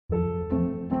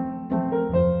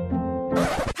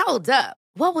Hold up.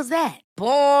 What was that?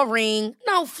 Boring.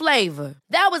 No flavor.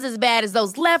 That was as bad as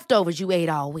those leftovers you ate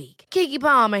all week. Keke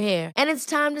Palmer here, and it's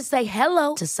time to say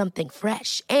hello to something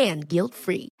fresh and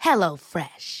guilt-free. Hello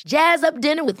Fresh. Jazz up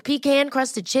dinner with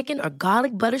pecan-crusted chicken or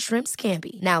garlic butter shrimp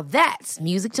scampi. Now that's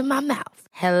music to my mouth.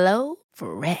 Hello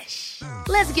Fresh.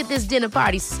 Let's get this dinner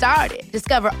party started.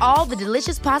 Discover all the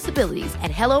delicious possibilities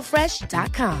at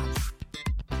hellofresh.com.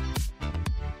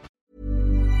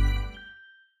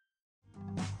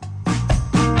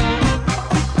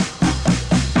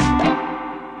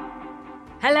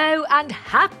 Hello and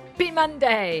happy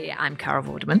Monday! I'm Cara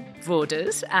Vorderman,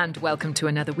 and welcome to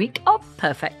another week of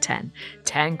Perfect 10.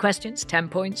 10 questions, 10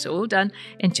 points, all done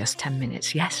in just 10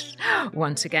 minutes. Yes,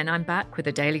 once again I'm back with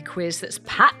a daily quiz that's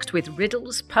packed with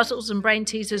riddles, puzzles and brain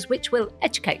teasers which will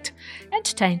educate,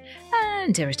 entertain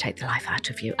and irritate the life out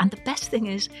of you. And the best thing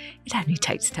is, it only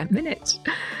takes 10 minutes.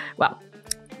 Well,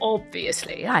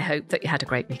 obviously, I hope that you had a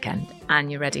great weekend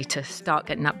and you're ready to start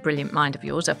getting that brilliant mind of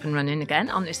yours up and running again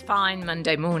on this fine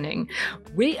Monday morning.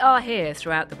 We are here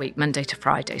throughout the week, Monday to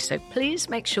Friday, so please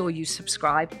make sure you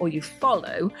subscribe or you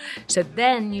follow, so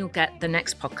then you'll get the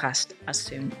next podcast as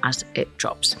soon as it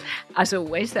drops. As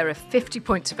always, there are 50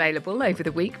 points available over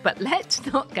the week, but let's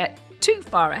not get too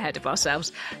far ahead of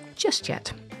ourselves just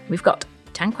yet. We've got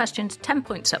 10 questions, 10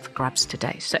 points up for grabs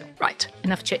today. So, right,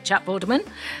 enough chit-chat, Vorderman.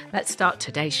 Let's start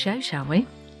today's show, shall we?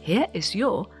 Here is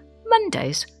your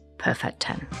Monday's Perfect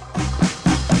 10.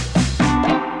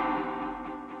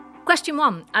 Question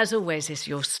 1, as always, is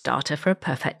your starter for a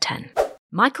Perfect 10.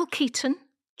 Michael Keaton,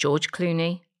 George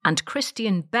Clooney, and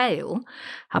Christian Bale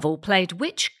have all played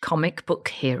which comic book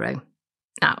hero?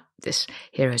 Now, this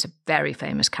hero is a very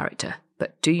famous character,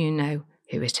 but do you know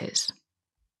who it is?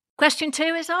 Question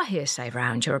 2 is our hearsay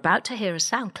round. You're about to hear a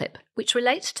sound clip which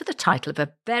relates to the title of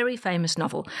a very famous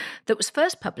novel that was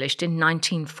first published in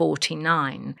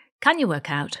 1949. Can you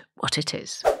work out what it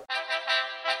is?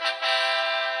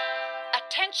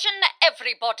 Attention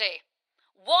everybody!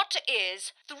 What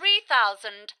is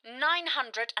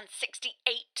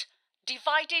 3,968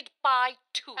 divided by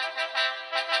 2?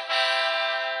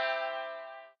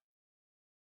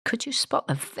 Could you spot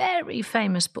the very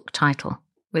famous book title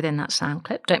within that sound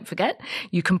clip? Don't forget,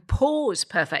 you can pause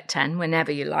Perfect 10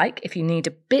 whenever you like if you need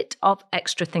a bit of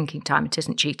extra thinking time. It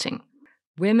isn't cheating.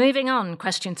 We're moving on.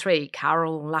 Question 3,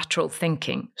 Carol lateral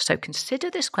thinking. So consider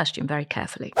this question very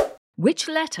carefully. Which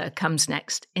letter comes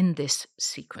next in this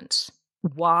sequence?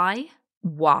 Y,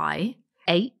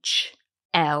 H,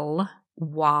 L,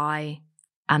 Y,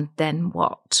 and then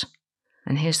what?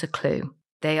 And here's the clue.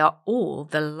 They are all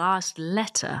the last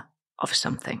letter of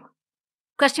something.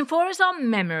 Question 4 is our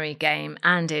memory game,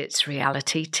 and it's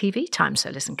reality TV time,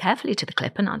 so listen carefully to the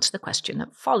clip and answer the question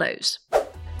that follows.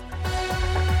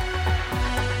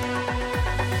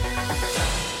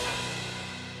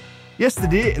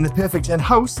 Yesterday in the Perfect 10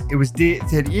 house, it was day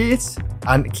 38,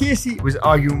 and Casey was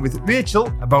arguing with Rachel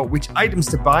about which items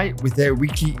to buy with their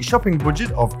weekly shopping budget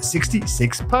of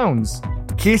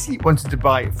 £66. Casey wanted to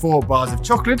buy 4 bars of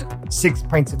chocolate, 6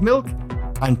 pints of milk,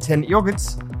 and 10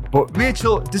 yogurts, but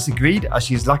Rachel disagreed as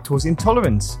she is lactose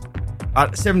intolerant.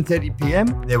 At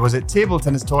 7:30pm, there was a table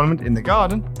tennis tournament in the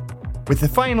garden, with the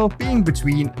final being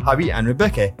between Harry and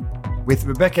Rebecca, with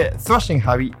Rebecca thrashing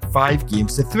Harry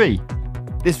 5-3.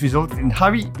 This resulted in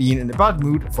Harry being in a bad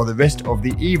mood for the rest of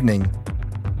the evening.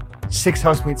 6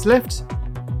 housemates left.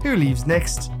 Who leaves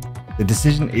next? The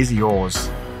decision is yours.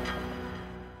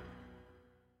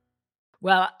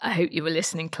 Well, I hope you were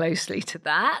listening closely to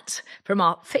that from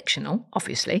our fictional,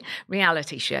 obviously,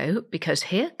 reality show, because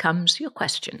here comes your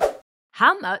question.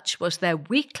 How much was their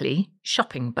weekly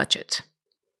shopping budget?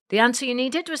 The answer you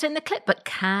needed was in the clip, but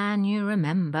can you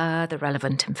remember the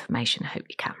relevant information? I hope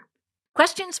you can.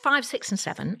 Questions 5, 6 and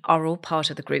 7 are all part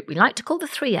of the group we like to call the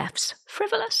 3 Fs: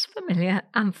 frivolous, familiar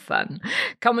and fun.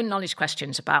 Common knowledge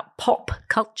questions about pop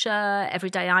culture,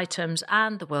 everyday items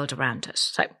and the world around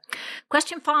us. So,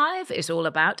 question 5 is all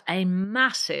about a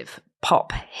massive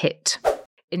pop hit.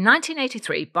 In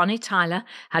 1983, Bonnie Tyler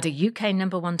had a UK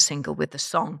 #1 single with the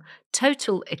song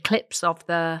Total Eclipse of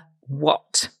the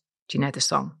what? Do you know the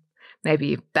song? Maybe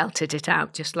you've belted it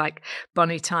out just like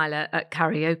Bonnie Tyler at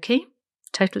karaoke.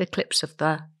 Total eclipse of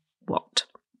the what?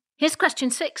 Here's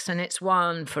question 6, and it's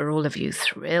one for all of you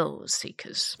thrill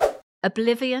seekers.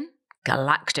 Oblivion,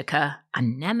 Galactica,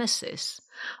 and Nemesis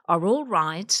are all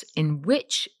rides in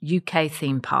which UK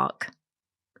theme park?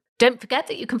 Don't forget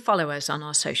that you can follow us on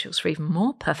our socials for even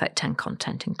more Perfect 10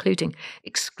 content, including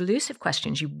exclusive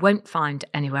questions you won't find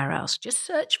anywhere else. Just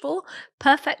search for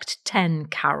Perfect 10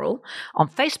 Carol on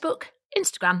Facebook,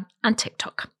 Instagram, and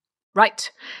TikTok.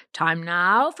 Right, time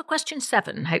now for question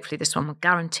 7. Hopefully this one will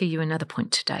guarantee you another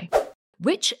point today.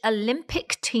 Which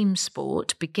Olympic team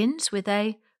sport begins with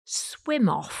a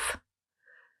swim-off?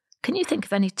 Can you think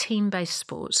of any team-based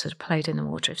sports that are played in the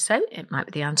water? If so, it might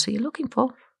be the answer you're looking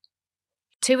for.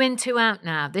 2 in, 2 out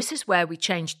now. This is where we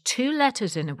change 2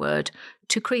 letters in a word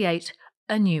to create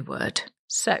a new word.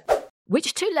 So,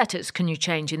 which 2 letters can you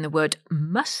change in the word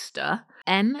muster,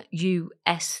 M-U-S-T-E-R,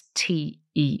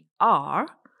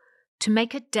 to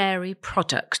make a dairy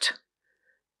product?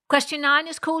 Question 9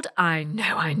 is called I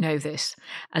Know This,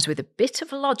 as with a bit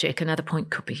of logic, another point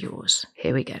could be yours.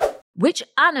 Here we go. Which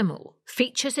animal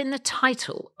features in the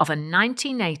title of a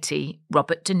 1980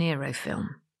 Robert De Niro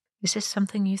film? Is this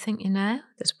something you think you know?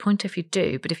 There's a point if you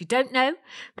do, but if you don't know,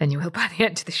 then you will by the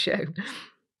end of the show.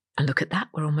 And look at that,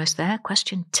 we're almost there.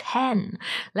 Question 10.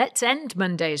 Let's end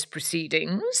Monday's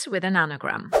proceedings with an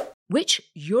anagram. Which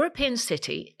European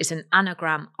city is an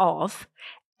anagram of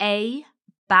A,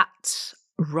 bat's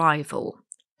rival?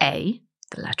 A,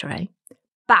 the letter A.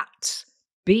 Bats,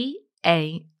 B-A-T-S.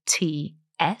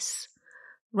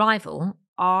 Rival,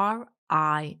 R-I-V-A-L.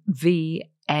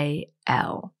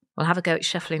 We'll have a go at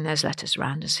shuffling those letters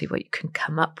around and see what you can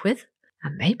come up with.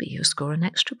 And maybe you'll score an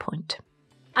extra point.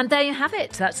 And there you have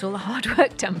it. That's all the hard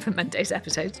work done for Monday's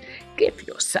episodes. Give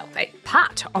yourself a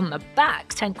pat on the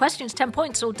back. 10 questions, 10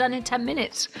 points, all done in 10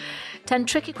 minutes. 10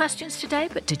 tricky questions today,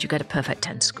 but did you get a perfect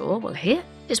 10 score? Well, here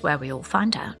is where we all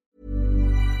find out.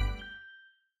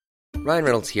 Ryan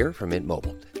Reynolds here from Mint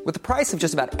Mobile. With the price of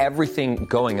just about everything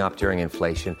going up during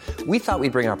inflation, we thought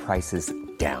we'd bring our prices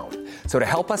down. So to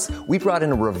help us, we brought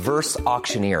in a reverse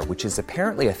auctioneer, which is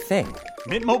apparently a thing.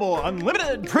 Mint Mobile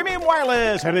Unlimited Premium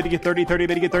Wireless. How to get 30, 30,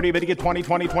 bit to get 30, bit to get 20,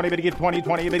 20, 20, bit to get 20,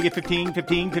 20, bit to get 15,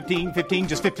 15, 15, 15,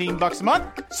 just $15 a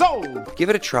month? Sold! Give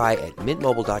it a try at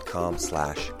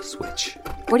mintmobile.com/switch.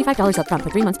 $45 up front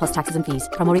for 3 months plus taxes and fees.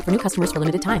 Promo rate for new customers for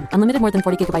limited time. Unlimited more than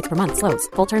 40 gigabytes per month. Slows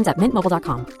full terms at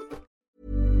mintmobile.com.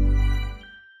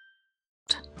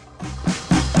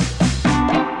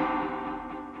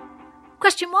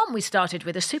 Question 1, we started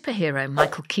with a superhero.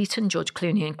 Michael Keaton, George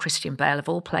Clooney and Christian Bale have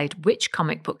all played which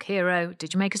comic book hero?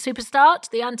 Did you make a super start?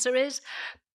 The answer is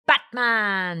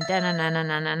Batman.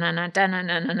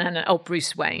 Oh,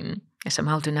 Bruce Wayne. Yes, I'm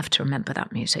old enough to remember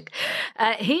that music.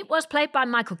 He was played by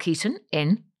Michael Keaton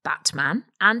in Batman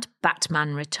and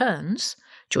Batman Returns.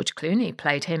 George Clooney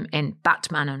played him in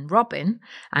Batman and Robin,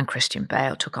 and Christian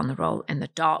Bale took on the role in the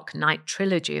Dark Knight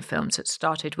trilogy of films that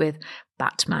started with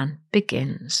Batman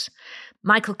Begins.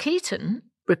 Michael Keaton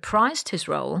reprised his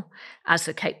role as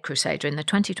the Caped Crusader in the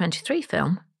 2023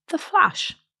 film The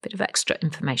Flash. Bit of extra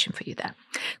information for you there.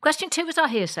 Question 2 is our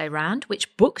hearsay round.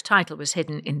 Which book title was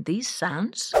hidden in these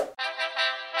sounds?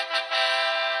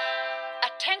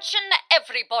 Attention,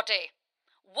 everybody.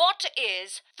 What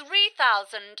is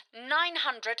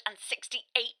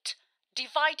 3,968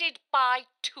 divided by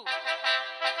 2?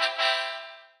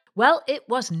 Well, it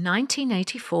was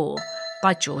 1984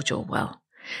 by George Orwell.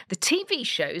 The TV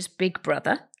shows Big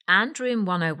Brother and Room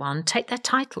 101 take their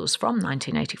titles from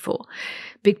 1984.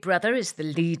 Big Brother is the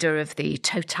leader of the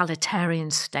totalitarian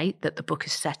state that the book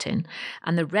is set in,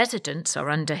 and the residents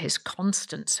are under his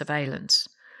constant surveillance.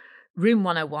 Room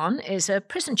 101 is a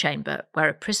prison chamber where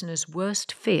a prisoner's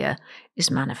worst fear is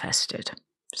manifested.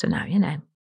 So now you know.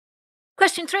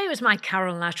 Question 3 was my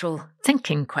Carol Lateral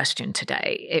thinking question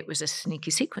today. It was a sneaky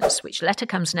sequence. Which letter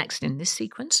comes next in this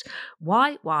sequence?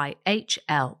 Y, Y, H,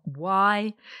 L,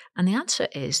 Y. And the answer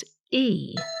is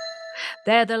E.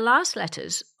 They're the last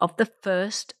letters of the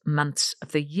first months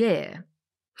of the year.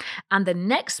 And the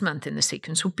next month in the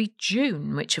sequence will be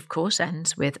June, which of course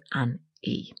ends with an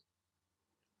E.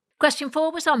 Question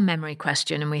 4 was our memory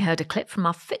question, and we heard a clip from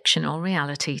our fictional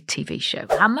reality TV show.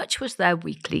 How much was their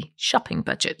weekly shopping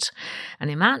budget? And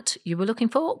the amount you were looking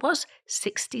for was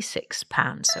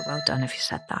 £66. So well done if you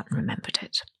said that and remembered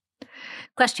it.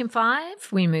 Question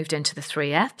 5, we moved into the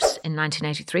 3 Fs. In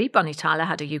 1983, Bonnie Tyler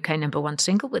had a UK #1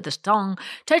 single with the song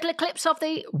Total Eclipse of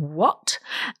the What?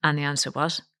 And the answer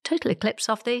was Total Eclipse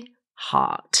of the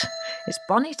Heart. It's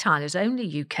Bonnie Tyler's only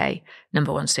UK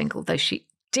 #1 single, though she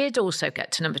did also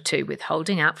get to #2 with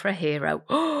Holding Out for a Hero,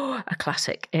 a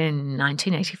classic, in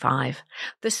 1985.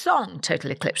 The song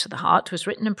Total Eclipse of the Heart was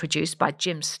written and produced by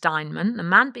Jim Steinman, the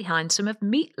man behind some of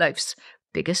Meat Loaf's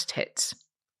biggest hits.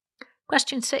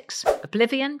 Question 6.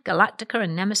 Oblivion, Galactica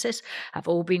and Nemesis have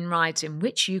all been rides in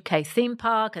which UK theme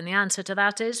park? And the answer to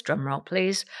that is, drumroll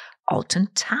please, Alton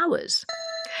Towers.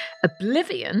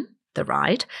 Oblivion, the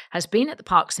ride, has been at the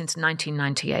park since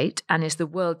 1998 and is the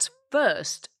world's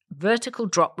first vertical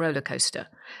drop roller coaster,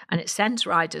 and it sends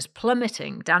riders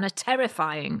plummeting down a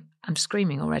terrifying, I'm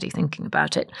screaming already thinking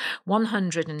about it,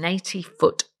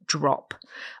 180-foot drop.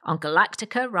 On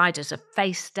Galactica, riders are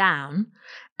face down,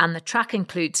 and the track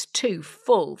includes 2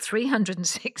 full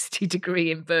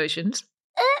 360-degree inversions.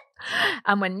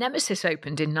 And when Nemesis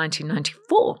opened in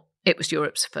 1994, it was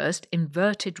Europe's first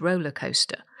inverted roller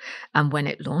coaster. And when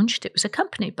it launched, it was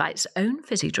accompanied by its own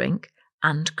fizzy drink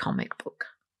and comic book.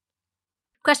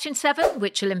 Question 7.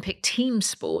 Which Olympic team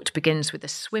sport begins with a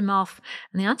swim-off?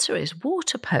 And the answer is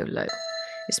water polo.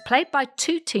 It's played by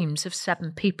 2 teams of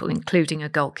 7 people, including a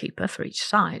goalkeeper for each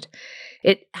side.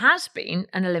 It has been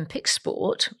an Olympic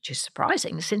sport, which is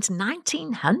surprising, since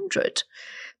 1900.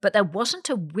 But there wasn't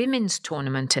a women's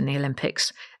tournament in the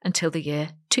Olympics until the year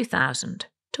 2000.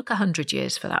 Took 100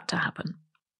 years for that to happen.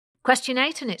 Question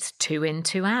 8, and it's 2 in,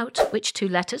 2 out. Which 2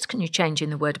 letters can you change in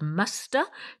the word muster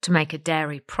to make a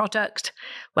dairy product?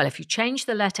 Well, if you change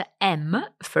the letter M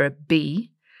for a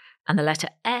B and the letter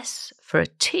S for a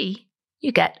T,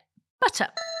 you get butter.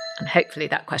 And hopefully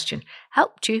that question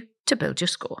helped you to build your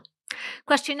score.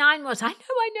 Question 9 was, I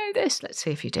know this. Let's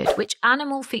see if you did. Which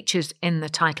animal features in the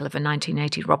title of a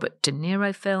 1980 Robert De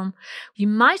Niro film? You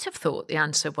might have thought the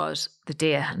answer was The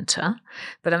Deer Hunter,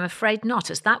 but I'm afraid not,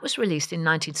 as that was released in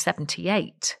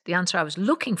 1978. The answer I was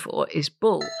looking for is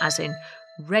bull, as in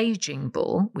Raging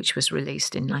Bull, which was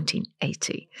released in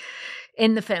 1980.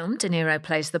 In the film, De Niro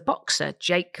plays the boxer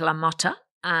Jake LaMotta,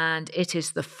 and it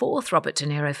is the 4th Robert De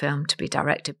Niro film to be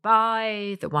directed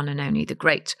by the one and only, the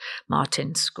great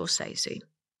Martin Scorsese.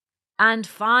 And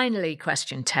finally,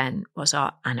 question 10 was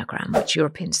our anagram. Which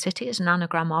European city is an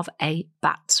anagram of a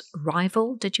bat's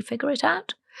rival? Did you figure it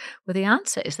out? Well, the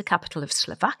answer is the capital of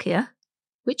Slovakia,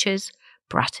 which is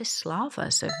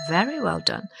Bratislava. So very well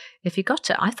done. If you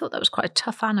got it, I thought that was quite a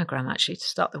tough anagram, actually, to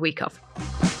start the week off.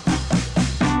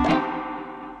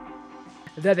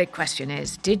 The big question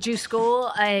is, did you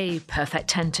score a perfect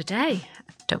 10 today?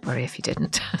 Don't worry if you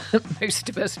didn't. Most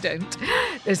of us don't.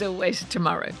 There's always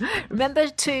tomorrow. Remember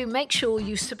to make sure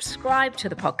you subscribe to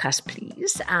the podcast,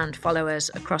 please, and follow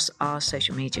us across our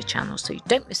social media channels so you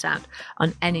don't miss out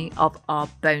on any of our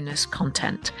bonus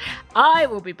content. I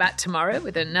will be back tomorrow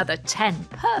with another 10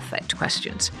 perfect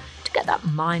questions to get that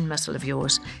mind muscle of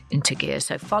yours into gear.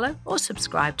 So follow or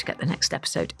subscribe to get the next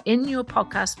episode in your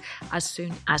podcast as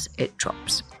soon as it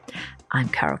drops. I'm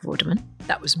Carol Vorderman.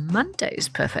 That was Monday's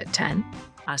Perfect 10.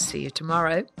 I'll see you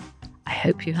tomorrow. I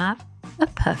hope you have a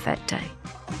perfect day.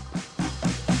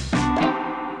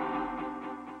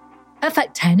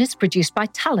 Perfect 10 is produced by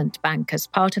Talent Bank as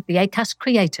part of the Acast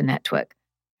Creator Network.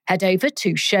 Head over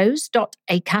to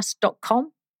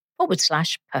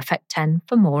shows.acast.com/perfect10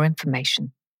 for more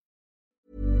information.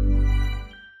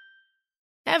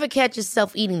 Ever catch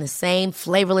yourself eating the same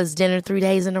flavorless dinner 3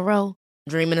 days in a row?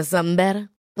 Dreaming of something better?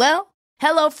 Well,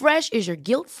 HelloFresh is your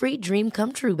guilt-free dream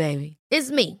come true, baby.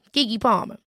 It's me, Keke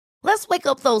Palmer. Let's wake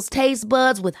up those taste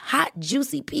buds with hot,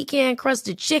 juicy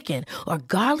pecan-crusted chicken or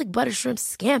garlic butter shrimp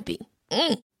scampi.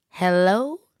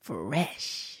 Hello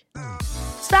Fresh.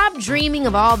 Stop dreaming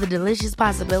of all the delicious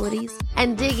possibilities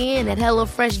and dig in at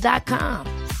HelloFresh.com.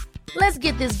 Let's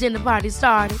get this dinner party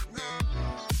started.